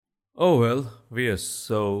Oh well, we are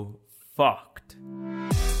so fucked.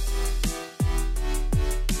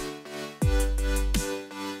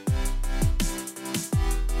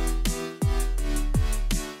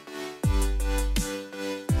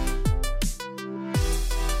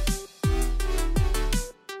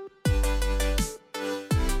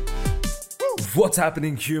 What's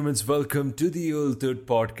happening, humans? Welcome to the Third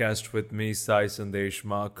podcast with me, Sai Sandesh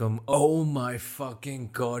Markham. Oh my fucking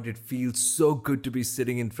god, it feels so good to be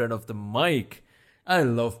sitting in front of the mic. I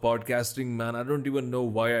love podcasting, man. I don't even know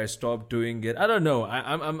why I stopped doing it. I don't know.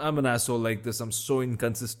 I'm an asshole like this. I'm so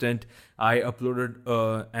inconsistent. I uploaded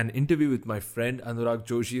an interview with my friend Anurag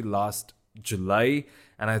Joshi last July,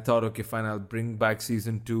 and I thought, okay, fine, I'll bring back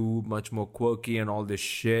season 2, much more quirky and all this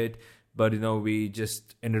shit. But we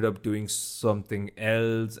just ended up doing something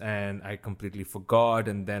else and I completely forgot.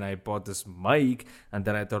 And then I bought this mic and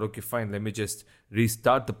then I thought, okay, fine, let me just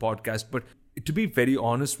restart the podcast. But to be very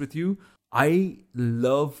honest with you, I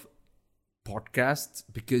love podcasts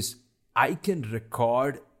because I can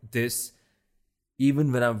record this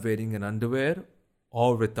even when I'm wearing an underwear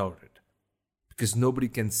or without it. Because nobody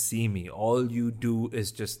can see me. All you do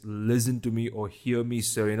is just listen to me or hear me.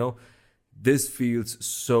 So, this feels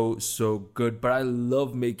so good. But I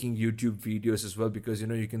love making YouTube videos as well because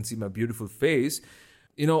you can see my beautiful face.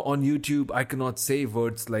 On YouTube I cannot say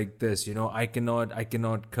words like this. I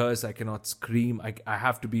cannot curse, I cannot scream. I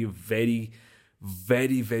have to be very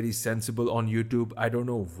very sensible on YouTube. I don't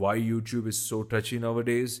know why YouTube is so touchy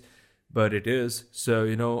nowadays, but it is.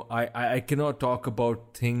 So I cannot talk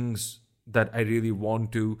about things that I really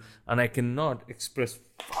want to, and I cannot express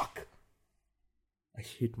I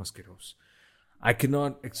hate mosquitoes. I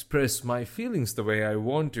cannot express my feelings the way I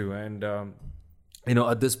want to. And,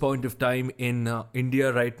 at this point of time in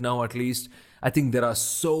India right now, at least, I think there are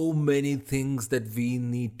so many things that we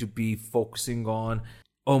need to be focusing on.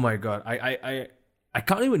 Oh my God. I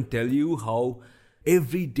can't even tell you how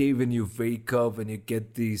every day when you wake up, when you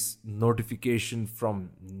get these notifications from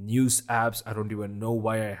news apps, I don't even know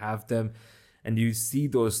why I have them. And you see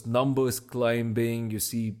those numbers climbing, you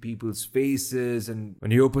see people's faces, and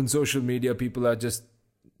when you open social media, people are just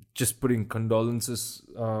putting condolences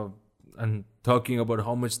and talking about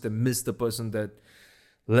how much they miss the person that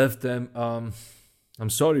left them. I'm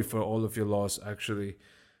sorry for all of your loss, actually.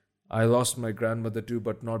 I lost my grandmother too,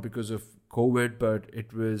 but not because of COVID, but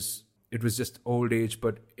it was just old age.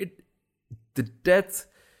 But the death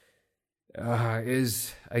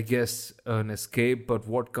is, I guess, an escape, but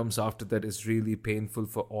what comes after that is really painful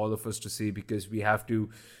for all of us to see, because we have to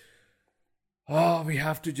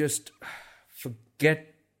just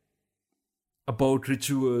forget about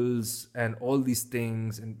rituals and all these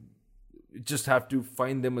things, and just have to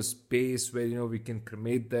find them a space where we can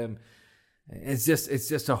cremate them. It's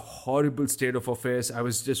just a horrible state of affairs. I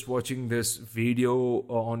was just watching this video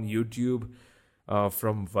on YouTube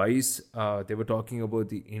from Vice. They were talking about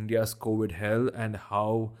the India's COVID hell and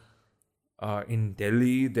how in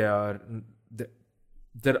Delhi there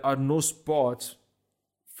are no spots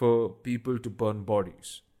for people to burn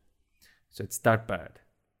bodies. So it's that bad.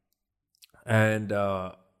 And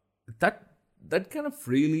that kind of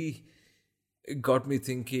really got me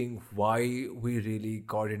thinking why we really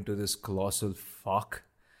got into this colossal fuck.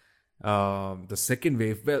 The second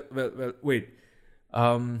wave. Well. Wait.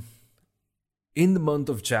 In the month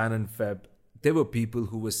of Jan and Feb, there were people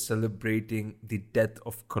who were celebrating the death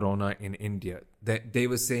of Corona in India. They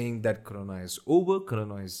were saying that Corona is over,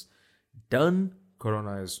 Corona is done,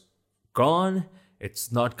 Corona is gone,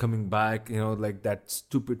 it's not coming back. Like that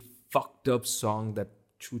stupid fucked up song that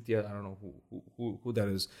Chutia, I don't know who that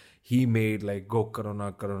is, he made, like, go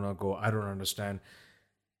Corona, Corona, go. I don't understand.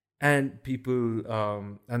 And people,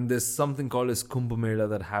 and there's something called as Kumbh Mela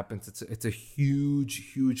that happens. It's a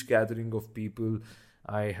huge gathering of people.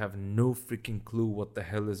 I have no freaking clue what the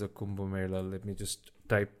hell is a Kumbh Mela. Let me just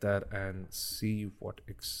type that and see what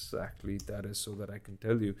exactly that is so that I can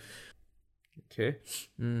tell you. Okay.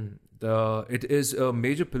 It is a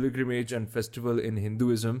major pilgrimage and festival in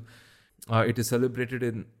Hinduism. It is celebrated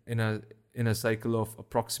in a cycle of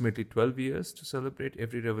approximately 12 years to celebrate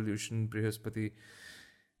every revolution. Brihaspati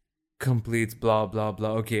completes blah blah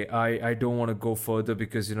blah. Okay, I don't want to go further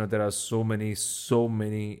because there are so many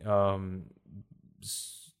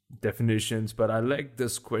definitions, but I like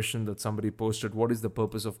this question that somebody posted: what is the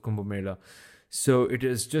purpose of Kumbh Mela? So it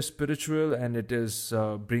is just spiritual, and it is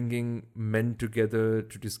bringing men together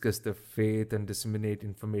to discuss their faith and disseminate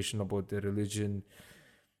information about their religion.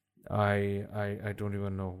 I don't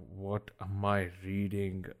even know what am I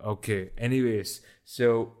reading. Okay, anyways,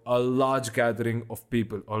 so a large gathering of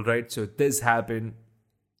people. All right, so this happened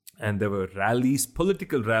And there were rallies,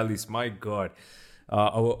 political rallies. My God,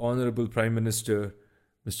 our honorable Prime Minister,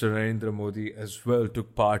 Mr. Narendra Modi, as well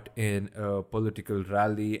took part in a political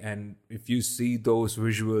rally. And if you see those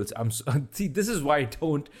visuals, see, this is why I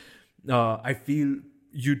don't. I feel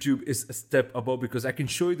YouTube is a step above, because I can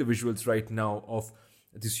show you the visuals right now of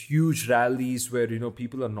these huge rallies where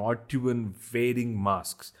people are not even wearing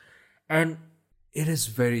masks, and it is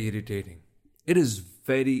very irritating. It is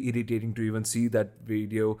very irritating to even see that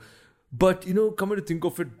video. But coming to think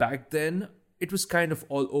of it, back then it was kind of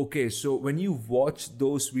all okay. So when you watch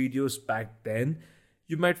those videos back then,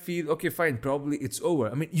 you might feel, okay, fine, probably it's over.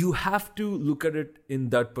 I mean, you have to look at it in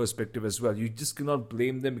that perspective as well. You just cannot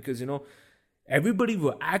blame them, because everybody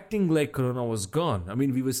were acting like Corona was gone. I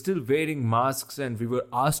mean, we were still wearing masks, and we were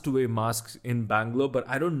asked to wear masks in Bangalore, but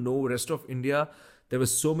I don't know, rest of India, there were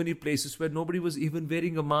so many places where nobody was even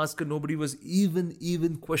wearing a mask, and nobody was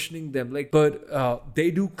even questioning them. But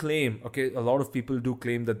they do claim, okay, a lot of people do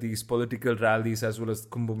claim that these political rallies as well as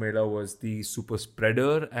Kumbh Mela was the super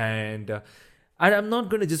spreader, and I'm not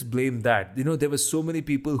going to just blame that. There were so many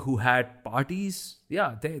people who had parties.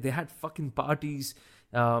 Yeah, they had fucking parties.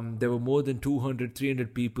 There were more than 200,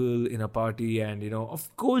 300 people in a party, and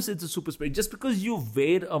of course it's a super spread. Just because you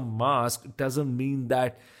wear a mask doesn't mean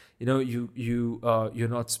that you're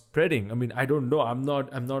not spreading. I mean, I don't know. I'm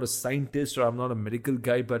not a scientist, or I'm not a medical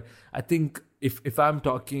guy, but I think if I'm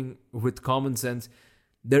talking with common sense,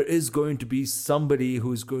 there is going to be somebody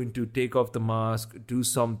who's going to take off the mask, do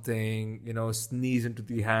something, sneeze into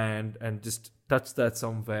the hand and just touch that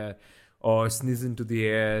somewhere, or sneeze into the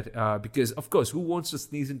air, because of course, who wants to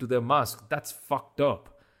sneeze into their mask? That's fucked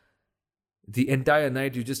up. The entire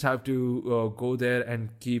night you just have to go there and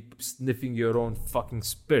keep sniffing your own fucking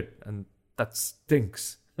spit, and that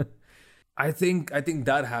stinks. I think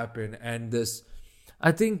that happened, and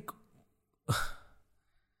I think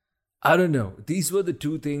I don't know, these were the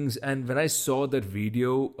two things. And when I saw that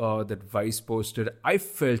video that Vice posted, I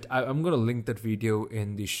felt, I'm gonna link that video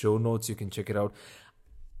in the show notes, you can check it out.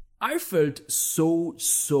 I felt so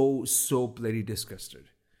bloody disgusted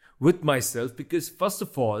with myself, because first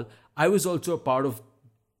of all, I was also a part of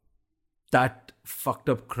that fucked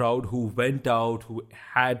up crowd who went out, who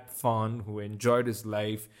had fun, who enjoyed his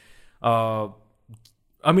life. I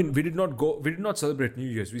mean, we did not celebrate New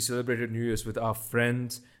Year's. We celebrated New Year's with our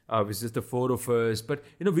friends. It was just the four of us. But,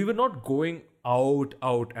 we were not going out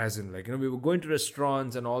as in we were going to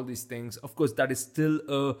restaurants and all these things. Of course, that is still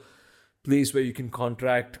a place where you can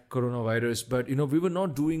contract coronavirus, but we were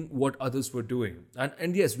not doing what others were doing,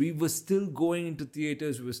 and yes, we were still going into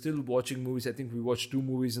theaters, we were still watching movies. I think we watched 2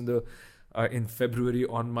 movies in February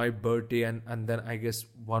on my birthday, and then I guess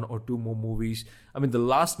 1 or 2 more movies. I mean, the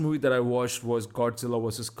last movie that I watched was Godzilla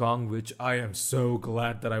vs. Kong, which I am so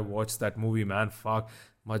glad that I watched that movie, man. Fuck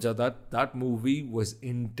Maja, that movie was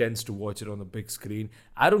intense to watch it on the big screen.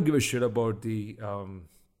 I don't give a shit about the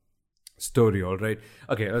story, all right?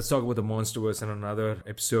 Okay, let's talk about the Monsterverse in another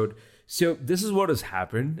episode. So this is what has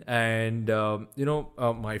happened, and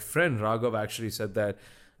my friend Raghav actually said that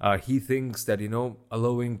he thinks that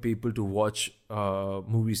allowing people to watch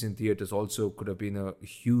movies in theaters also could have been a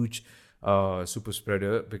huge super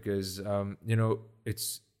spreader, because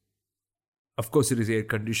it's, of course, it is air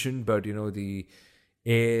conditioned, but the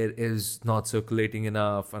air is not circulating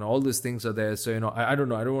enough, and all these things are there. So I don't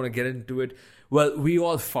know, I don't want to get into it. Well, we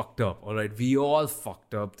all fucked up, all right? We all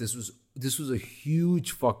fucked up. This was a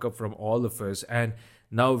huge fuck up from all of us, and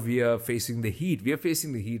now we are facing the heat. We are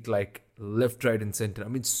facing the heat like left, right, and center. I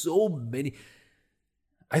mean, so many.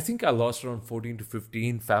 I think I lost around 14 to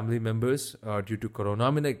 15 family members due to Corona.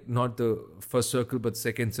 I mean, not the first circle, but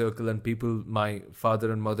second circle, and people my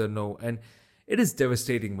father and mother know. And it is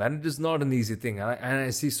devastating, man. It is not an easy thing. And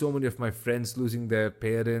I see so many of my friends losing their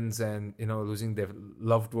parents and, losing their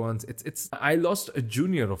loved ones. I lost a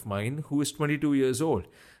junior of mine who is 22 years old.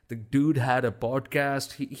 The dude had a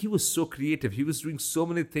podcast. He was so creative. He was doing so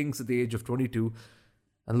many things at the age of 22.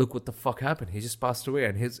 And look what the fuck happened. He just passed away.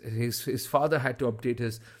 And his father had to update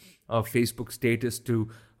his Facebook status to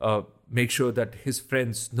make sure that his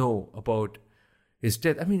friends know about his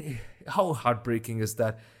death. I mean, how heartbreaking is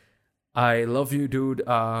that? I love you, dude.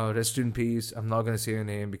 Rest in peace. I'm not going to say your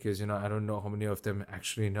name because, I don't know how many of them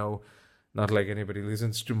actually know. Not like anybody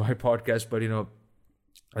listens to my podcast, but,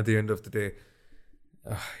 at the end of the day,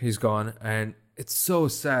 he's gone. And it's so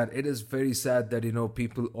sad. It is very sad that,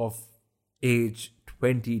 people of age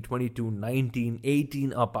 20, 22, 19,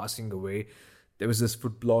 18 are passing away. There was this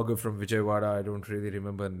food blogger from Vijayawada. I don't really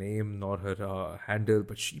remember her name nor her handle,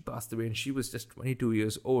 but she passed away and she was just 22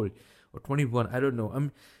 years old or 21. I don't know.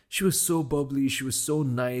 She was so bubbly. She was so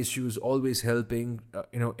nice. She was always helping.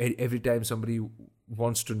 Every time somebody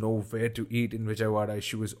wants to know where to eat in Vijayawada,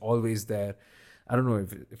 she was always there. I don't know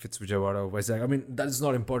if it's Vijayawada or Vizag. I mean, that is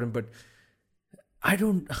not important, but I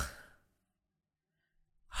don't...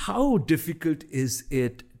 How difficult is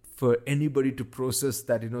it for anybody to process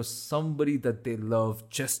that, somebody that they love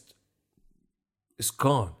just is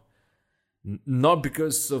gone? Not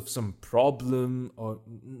because of some problem or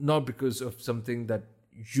not because of something that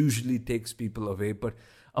usually takes people away, but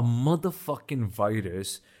a motherfucking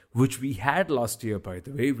virus, which we had last year, by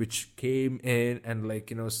the way, which came in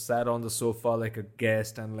and sat on the sofa like a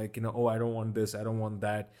guest and oh, I don't want this, I don't want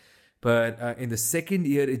that. But in the second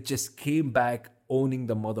year, it just came back owning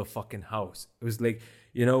the motherfucking house. It was like,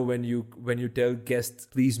 when you tell guests,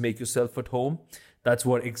 please make yourself at home, that's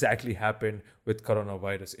what exactly happened with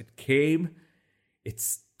coronavirus. It came, it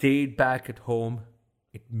stayed back at home,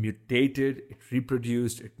 it mutated, it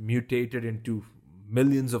reproduced, it mutated into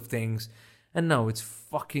millions of things, and now it's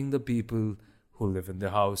fucking the people who live in the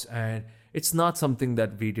house. And it's not something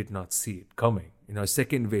that we did not see it coming.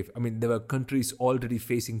 Second wave. I mean, there were countries already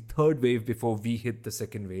facing third wave before we hit the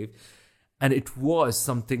second wave. And it was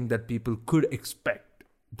something that people could expect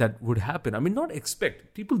that would happen. I mean, not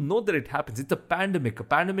expect. People know that it happens. It's a pandemic. A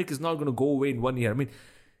pandemic is not going to go away in 1 year. I mean,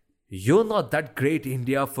 you're not that great,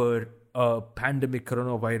 India, for a pandemic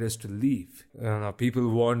coronavirus to leave. Now, people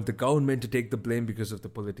want the government to take the blame because of the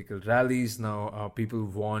political rallies. Now, people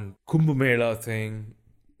want Kumbh Mela thing.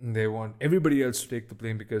 They want everybody else to take the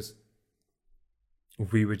blame because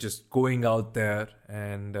we were just going out there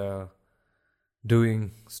and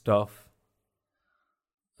doing stuff.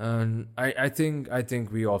 And I think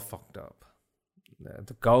we all fucked up.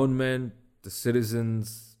 The government, the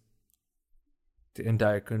citizens, the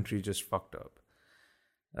entire country just fucked up.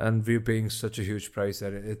 And we're paying such a huge price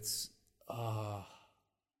at it. It's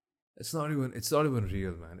not even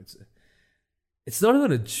real, man. It's not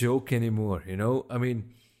even a joke anymore, I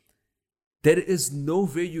mean, there is no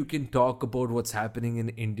way you can talk about what's happening in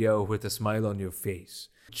India with a smile on your face.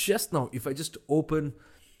 Just now, if I just open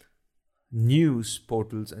news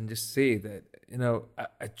portals and just say that,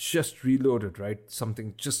 I just reloaded, right?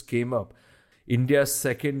 Something just came up. India's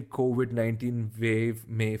second COVID-19 wave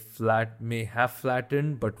may have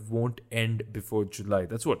flattened but won't end before July.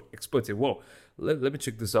 That's what experts say. Whoa, let me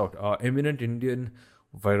check this out. Eminent Indian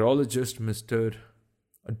virologist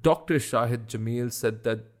Dr. Shahid Jamil said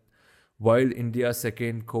that while India's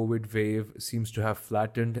second COVID wave seems to have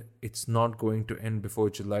flattened, it's not going to end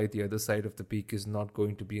before July. The other side of the peak is not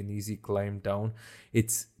going to be an easy climb down.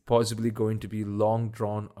 It's possibly going to be a long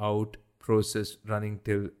drawn out process running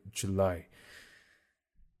till July.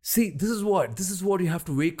 See, this is what you have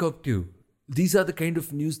to wake up to. These are the kind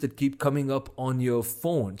of news that keep coming up on your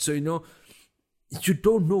phone. So, you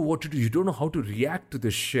don't know what to do. You don't know how to react to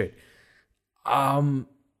this shit.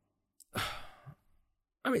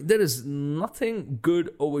 I mean, there is nothing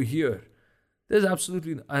good over here. There's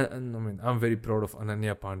absolutely... I'm very proud of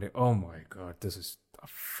Ananya Pandey. Oh my God, this is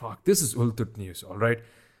Ultut news, all right?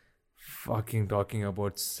 Fucking talking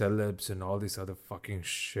about celebs and all this other fucking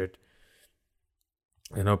shit.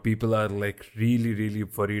 People are really, really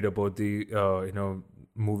worried about the,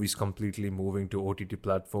 movies completely moving to OTT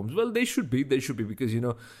platforms. Well, they should be because,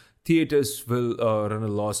 theaters will run a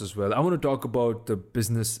loss as well. I want to talk about the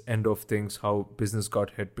business end of things, how business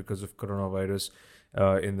got hit because of coronavirus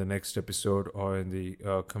in the next episode or in the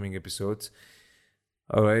coming episodes.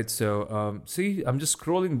 All right, so see, I'm just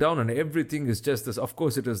scrolling down and everything is just this. Of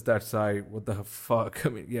course it is that, Sai. What the fuck? I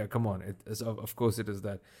mean, yeah, come on. Of course it is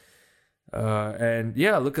that. And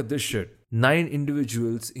yeah, look at this shit. 9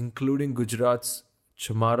 individuals, including Gujarat's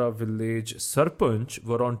Chamara village Sarpanch,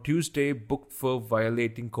 were on Tuesday booked for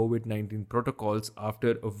violating COVID-19 protocols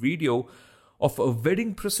after a video of a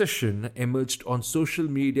wedding procession emerged on social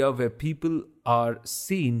media where people are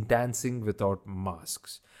seen dancing without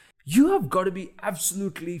masks. You have got to be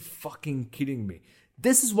absolutely fucking kidding me.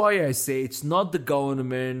 This is why I say it's not the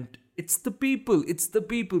government, it's the people. It's the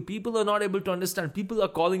people. People are not able to understand. People are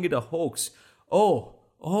calling it a hoax.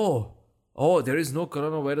 Oh, there is no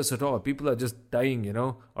coronavirus at all. People are just dying,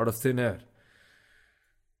 out of thin air.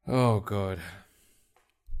 Oh, God.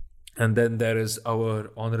 And then there is our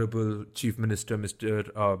Honorable Chief Minister,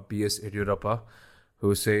 Mr. B.S. Yediyurappa,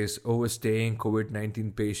 who says overstaying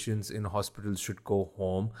COVID-19 patients in hospitals should go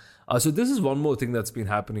home. So this is one more thing that's been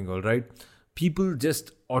happening, all right? People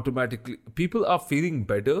are feeling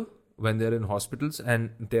better when they're in hospitals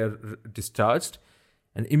and they're discharged.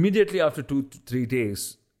 And immediately after 2 to 3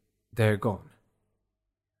 days, they're gone.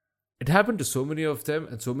 It happened to so many of them,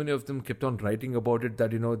 and so many of them kept on writing about it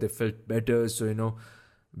that, they felt better. So,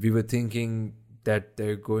 we were thinking that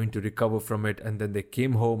they're going to recover from it. And then they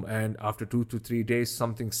came home, and after 2 to 3 days,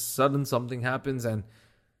 something happens and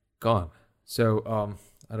gone. So,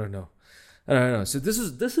 I don't know. I don't know. So this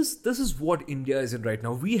is what India is in right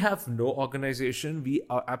now. We have no organization. We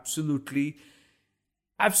are absolutely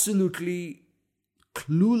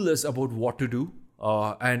clueless about what to do,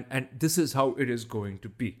 and this is how it is going to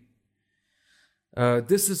be.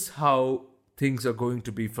 This is how things are going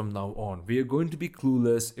to be from now on. We are going to be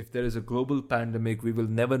clueless. If there is a global pandemic, we will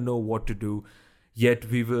never know what to do. Yet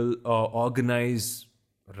we will organize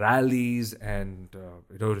rallies and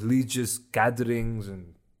religious gatherings,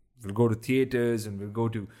 and we'll go to theaters, and we'll go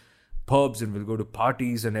to pubs, and we'll go to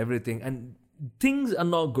parties and everything. And things are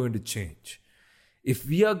not going to change. If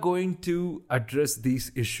we are going to address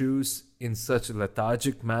these issues in such a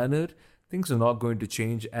lethargic manner, things are not going to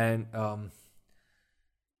change. And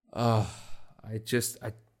I just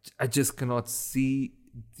cannot see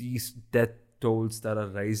these death tolls that are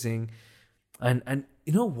rising. And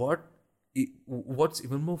you know what? What's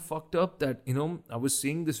even more fucked up, that I was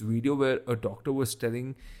seeing this video where a doctor was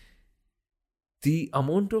telling the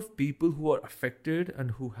amount of people who are affected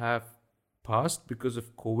and who have passed because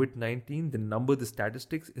of COVID-19, the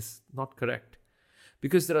statistics is not correct.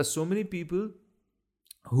 Because there are so many people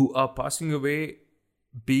who are passing away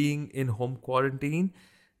being in home quarantine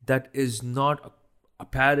that is not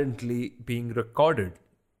apparently being recorded.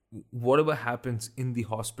 Whatever happens in the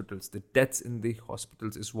hospitals, the deaths in the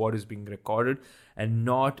hospitals is what is being recorded, and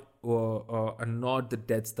not the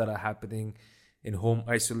deaths that are happening in home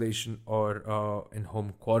isolation or in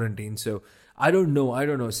home quarantine. So I don't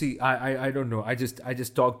know. See, I don't know. I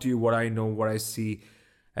just talk to you what I know, what I see,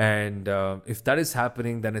 and if that is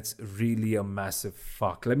happening, then it's really a massive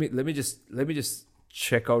fuck. Let me just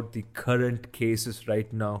check out the current cases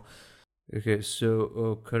right now. Okay,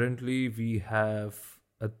 so currently we have,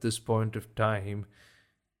 at this point of time,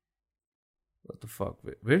 what the fuck?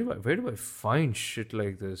 Where do I find shit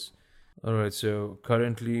like this? All right, so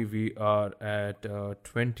currently we are at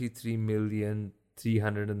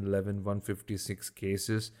 23,311,156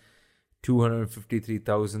 cases,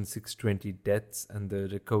 253,620 deaths, and the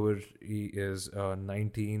recovery is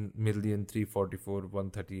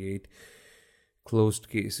 19,344,138. Closed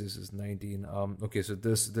cases is 19. Okay, so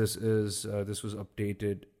this was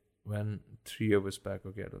updated when 3 hours back.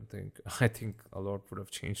 Okay, I think a lot would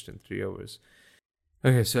have changed in 3 hours.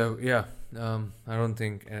 Okay, so yeah, I don't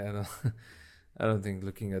think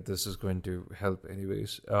looking at this is going to help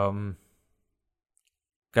anyways.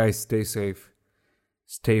 Guys, stay safe.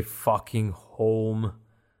 Stay fucking home.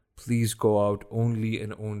 Please go out only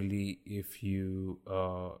and only if you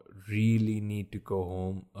really need to go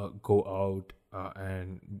home. Go out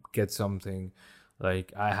and get something.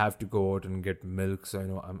 Like, I have to go out and get milk, so I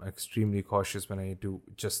know I'm extremely cautious when I do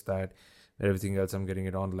just that. Everything else, I'm getting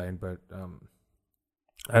it online, but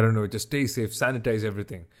I don't know. Just stay safe. Sanitize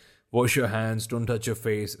everything. Wash your hands. Don't touch your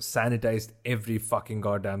face. Sanitize every fucking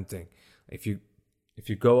goddamn thing. If you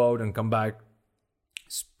go out and come back,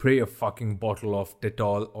 spray a fucking bottle of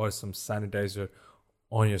Dettol or some sanitizer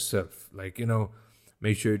on yourself. Like,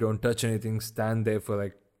 make sure you don't touch anything. Stand there for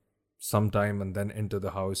like some time and then enter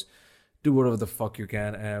the house. Do whatever the fuck you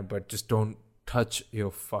can, but just don't touch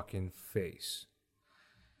your fucking face.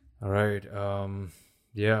 All right.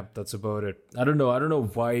 Yeah, that's about it. I don't know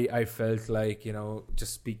why I felt like,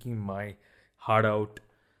 just speaking my heart out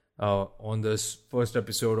on this first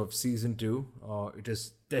episode of season 2. It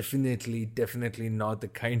is definitely not the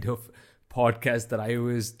kind of podcast that I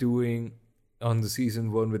was doing on the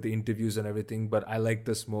season 1 with the interviews and everything. But I like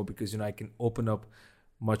this more because, I can open up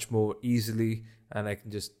much more easily, and I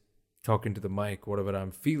can just talk into the mic, whatever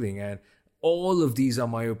I'm feeling. And all of these are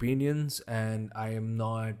my opinions, and I'm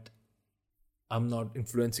not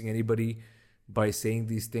influencing anybody by saying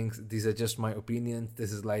these things. These are just my opinions.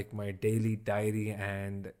 This is like my daily diary,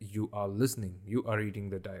 and you are listening. You are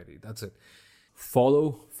reading the diary. That's it.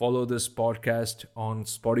 Follow this podcast on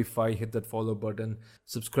Spotify. Hit that follow button.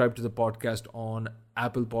 Subscribe to the podcast on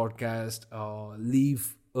Apple Podcast.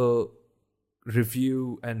 Leave a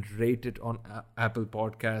review and rate it on Apple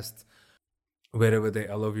Podcasts, wherever they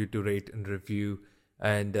allow you to rate and review.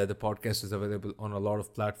 And the podcast is available on a lot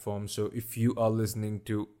of platforms. So if you are listening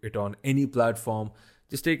to it on any platform,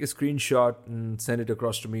 just take a screenshot and send it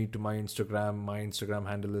across to me to my Instagram. My Instagram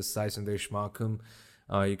handle is Sai Sandesh Markham.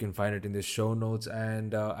 You can find it in the show notes,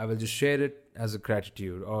 and I will just share it as a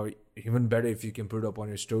gratitude. Or even better, if you can put it up on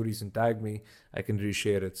your stories and tag me, I can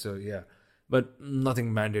reshare it. So yeah, but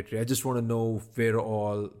nothing mandatory. I just want to know where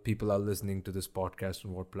all people are listening to this podcast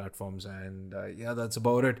and what platforms. And yeah, that's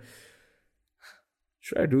about it.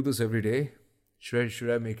 Should I do this every day? Should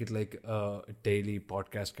I make it like a daily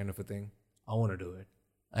podcast kind of a thing? I want to do it.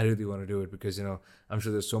 I really want to do it because I'm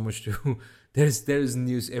sure there's so much to. there's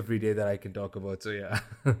news every day that I can talk about. So yeah.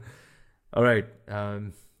 All right.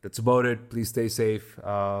 That's about it. Please stay safe.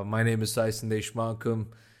 My name is Sai Sandesh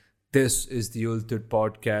Markham. This is the Ultud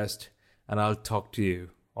Podcast, and I'll talk to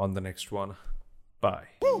you on the next one. Bye.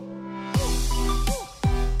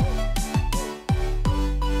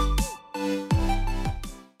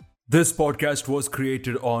 This podcast was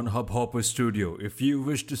created on Hubhopper Studio. If you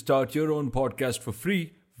wish to start your own podcast for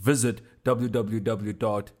free, visit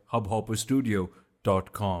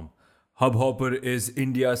www.hubhopperstudio.com. Hubhopper is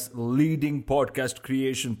India's leading podcast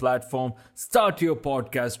creation platform. Start your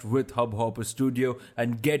podcast with Hubhopper Studio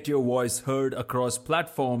and get your voice heard across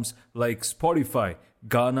platforms like Spotify,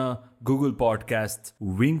 Gaana, Google Podcasts,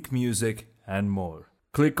 Wink Music, and more.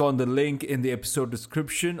 Click on the link in the episode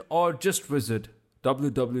description or just visit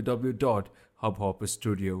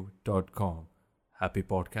www.hubhopperstudio.com. Happy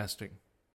podcasting.